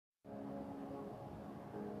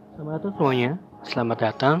Assalamualaikum semuanya, selamat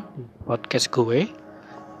datang di podcast gue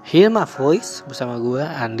Hear My Voice bersama gue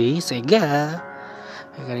Andi Sega.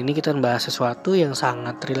 Kali ini kita membahas sesuatu yang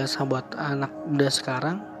sangat relate buat anak muda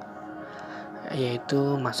sekarang,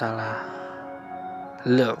 yaitu masalah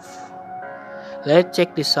love. Let's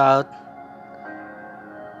check this out.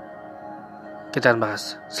 Kita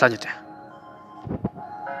bahas selanjutnya.